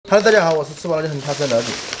Hello， 大家好，我是吃饱了就很怕生的儿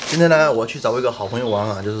子。今天呢，我去找我一个好朋友玩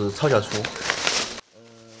啊，就是超小厨。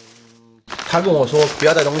他跟我说不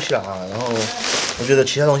要带东西了啊，然后我觉得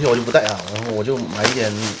其他东西我就不带啊，然后我就买一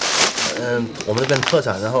点我们这边特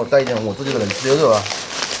产，然后带一点我自己的冷吃牛肉啊，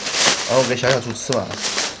然后给小厨吃嘛。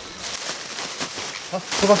好，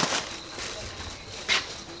出发。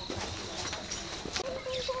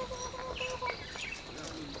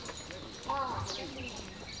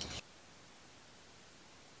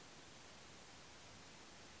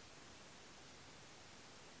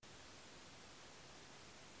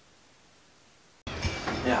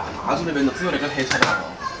 哎呀，大厨那边都只有那个黑菜刀。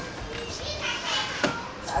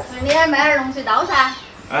但是你还买点龙须刀噻？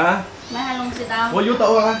啊？买点龙须刀。我有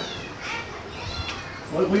刀啊。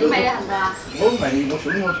我有。你卖的啥子啊？我卖的我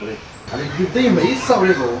兄弟伙做的，你等于没少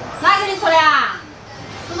那个。哪个你说的啊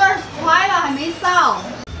？4.4块了，还没少。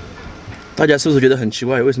大家是不是觉得很奇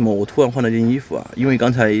怪？为什么我突然换了件衣服啊？因为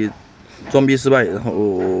刚才装逼失败，然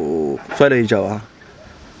后摔了一跤啊。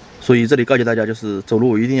所以这里告诫大家，就是走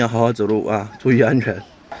路一定要好好走路啊，注意安全。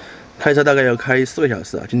 开车大概要开4个小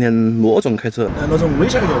时啊！今天罗总开车，罗总微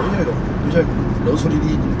笑一个，微笑一个，微笑露出你的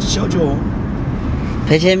小脚。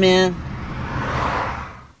在前面。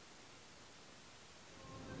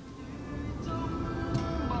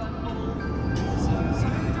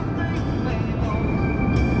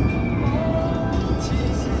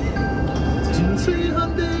进吹汗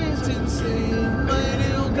的真是没了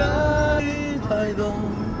解太多，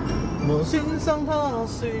我欣赏他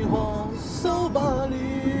水花手把了。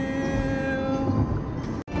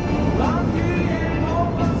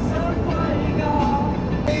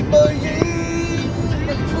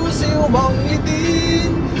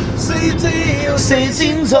 谁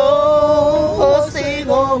清楚，可惜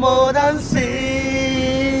我冇胆试。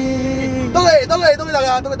到嚟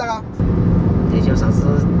大家。这叫啥子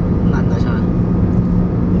烂大桥？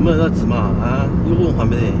有没有那字嘛？啊，有文化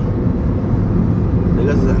没得？那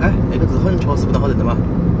个是那个字好像确实不大好认的嘛。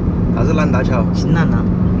啥子南大桥？新南呐。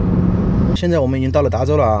现在我们已经到了达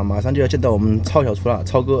州了啊，马上就要见到我们超小厨了，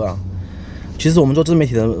超哥啊。其实我们做自媒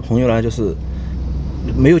体的朋友呢，就是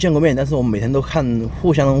没有见过面，但是我们每天都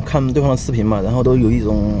互相看对方的视频嘛，然后都有一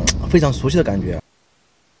种非常熟悉的感觉。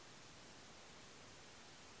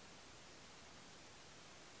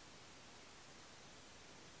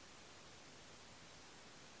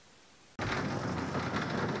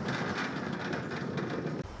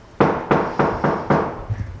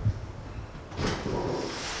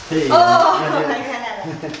哦，来了。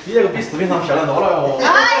你这个比视频上漂亮多了哦。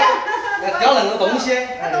哎呀，搞那个东西。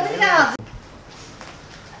那东西啊。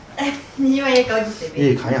 哎，你以为也高级设备？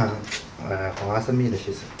你看一下，花生米那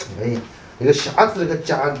些是，那个虾子那个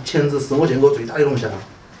价钱值是我见过最大的龙虾。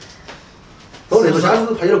哦，那个虾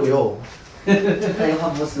子还有点贵哦。那个话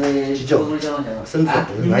不是鸡脚、笋子，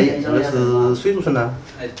安逸，那个是水竹笋呐。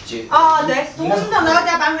哦，对，是我们从老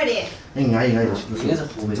家搬回的。安逸，应该是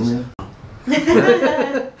湖北中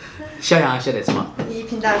小杨晓得吃吗？一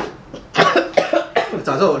频道。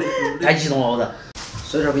咋走？太激动了，我的。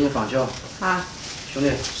水条给你放酒。好。 兄弟，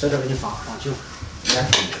水条给你放酒。来。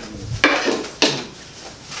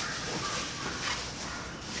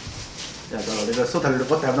那个手套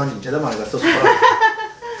我带不上进去的嘛，那个手搓了。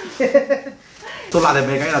手拿得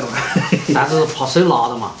没干净那种。但是怕手辣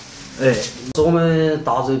的嘛。哎，是我们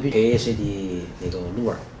达州比特色的那个卤味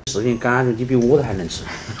儿。视频感觉你比我都还能吃。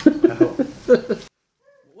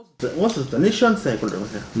我是真的喜欢吃那个东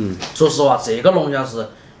西。说实话，这个龙虾是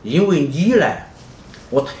因为你来，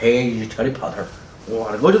我特意挑的炮头儿。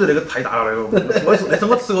 哇，我觉得那个太大了，那个那是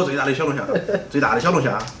我吃过最大的小龙虾，最大的小龙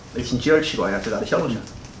虾，那听起有点奇怪呀，最大的小龙虾。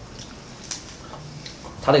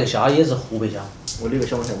他那个虾也是湖北虾，我那个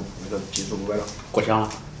小龙虾那个技术不摆了，过江了。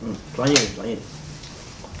专业的。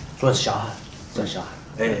主要是虾，主要虾。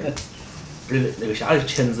哎，那个虾的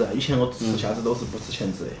钳子啊，以前我吃虾子都是不吃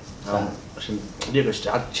钳子的，啊，是你那个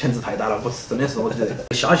虾钳子太大了，不吃真的是我觉得。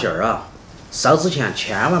虾馅儿啊，烧之前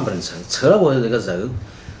千万不能抽，抽了过后那个肉。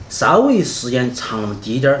 稍微时间长那么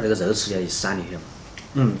低点儿，那个肉吃起来就散的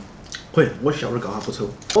很。可以，我效率高还不抽。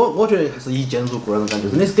我觉得还是一见如故那种感觉，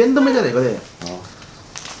真的是点都没得那个的。哦。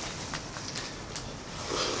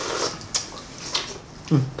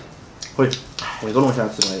可以，那个龙虾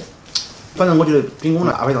吃可以。反正我觉得比我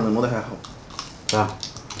们大排档的弄得还好。是吧？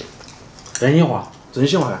真心话。真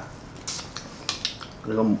心话。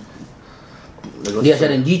那个。你要晓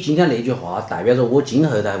得，你今天那句话代表着我今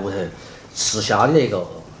后在屋头吃虾的那个。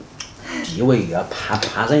 地位要攀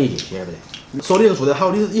上一截，晓不得？说你又做得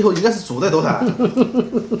好，你以后应该是做得多噻。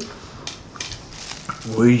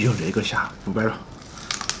哎呦，那个虾不摆了。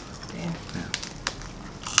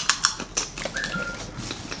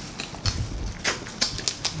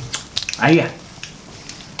哎呀，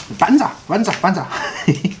板炸，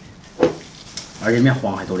而且里面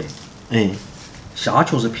黄还多的。哎，虾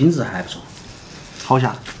确实品质还不错，好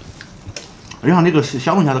虾。而且像那个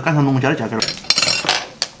小龙虾都赶上龙虾的价格了。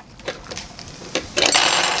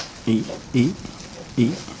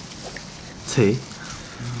切。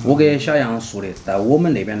我给小杨说的，到我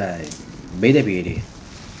们那边来没得别的，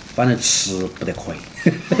反正吃不得亏。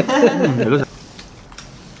那个是。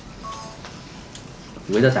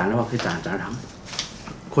味道淡的话可以蘸汤，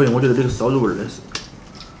可以，我觉得这个烧肉味儿的是，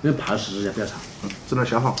因为泡时间比较长。整点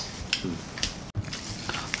虾黄。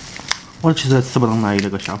我其实还吃不上来那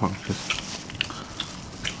个虾黄，确实。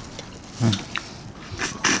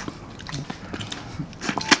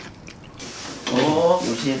哦，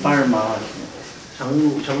有些反而麻了。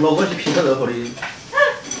像老哥去平个肉后的，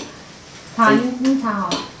尝你尝哈。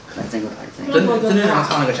来整个来整。真的像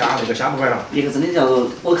尝那个虾不摆了。一个真的叫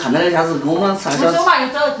做，我看到那个虾子跟我们吃我手把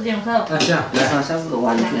就走，直接用手。行，吃虾子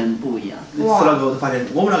完全不一样。吃了过后发现，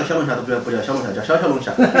我们那个小龙虾都不叫小龙虾，叫小龙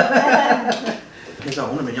虾。你说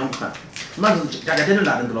我们那边养不出来，我们是家点的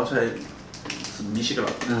烂都捞出来是米稀个了。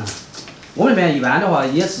我们那边一般的话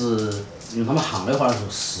也是用他们行的话来说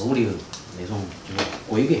4、5粒那种就是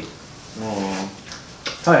规格。哦。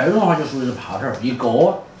它那种的话就属于是泡头，一个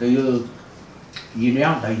都有1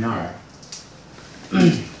两到1两2。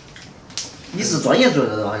你是专业做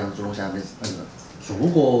的好像做龙虾的，做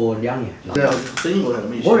过2年。对啊，生意过才那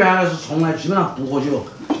么一些。我原来是从来基本上不喝酒。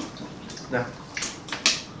来，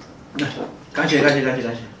感谢。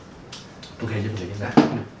不客气，来。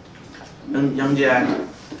杨姐。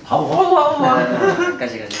好。感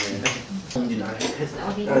谢。重庆那里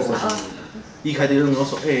一开始有人跟我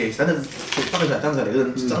说，哎，三德子长得帅，那个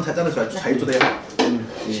人长得帅，菜做得也好。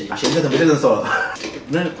现在都没得人说了。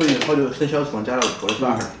那可以好久等小厨房加了过来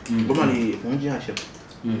耍哈。我们那里风景还行。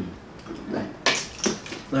来。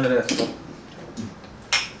这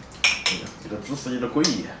个姿势有点诡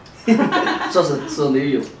异。主要是吃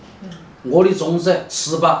旅游。我的宗旨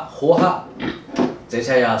吃饱喝好，这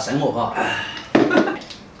才要生活好。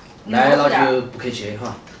来了就不客气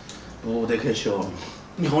哈。不得客气哦。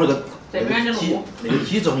你看我那个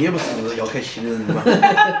体重也不是要客气的人嘛。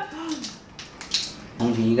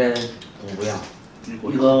重庆应该不一样。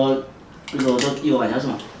一个半小时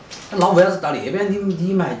嘛。那为啥子到那边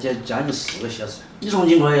你们还将近4个小时？你重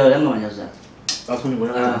庆过来要2个半小时。到重庆过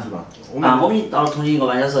来2个半小时吧？我们到重庆1个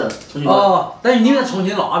半小时。哦，等于你们在重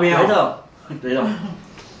庆那边啊？对了。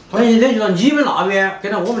等于到你们那边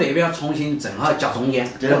跟到我们那边重庆正好夹中间。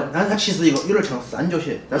对了，但是它其实有点像三角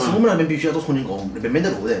形，但是我们那边必须要走重庆过，那边没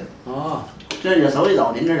得路的。哦。这要稍微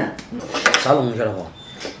绕点点。烧龙虾的话，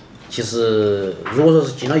其实如果说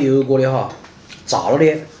是进了油锅的哈，炸了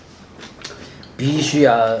的，必须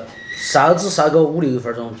要烧个5、6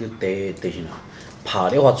分钟就得行了。泡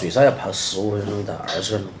的话最少要泡15分钟到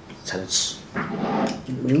20分钟才能吃。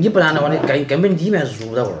你不然的话，你根本里面入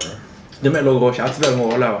不到味儿。你没落过，下次来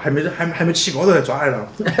我来，还没起锅头就抓来了。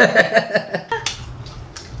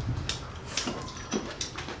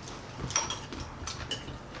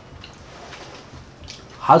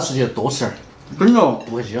好吃就多吃点儿。真的？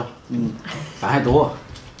不客气啊。饭还多。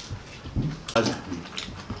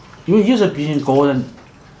因为有时候毕竟个人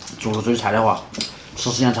做这菜的话，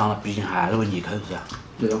吃时间长了，毕竟还是会腻口，是吧？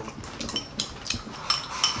对的。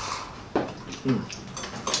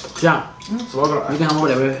行。吃饱了。你看我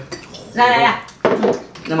那边。来，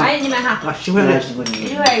欢迎你们哈！喜欢来，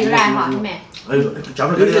一会儿又来哈，你们。哎呦，家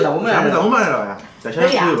不到我们来了呀，在小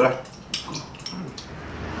区又来。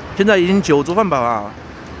现在已经9桌饭饱啊，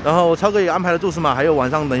然后超哥也安排了住宿嘛，还有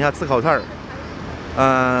晚上等一下吃烤串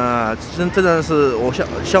儿。真的是我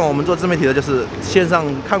像我们做自媒体的，就是线上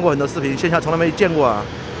看过很多视频，线下从来没见过啊。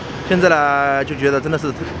现在呢就觉得真的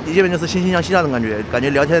是一见面就是惺惺相惜那种感觉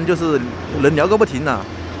聊天就是能聊个不停呐。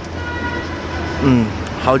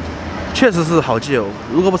好。确实是好基友，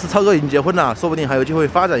如果不是超哥已经结婚了，说不定还有机会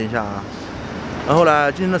发展一下啊。然后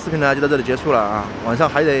呢，今天的视频呢就到这里结束了啊，晚上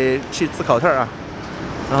还得去吃烤串啊。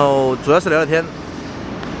然后主要是聊聊天。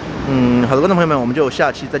好的，观众朋友们，我们就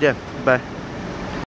下期再见，拜拜。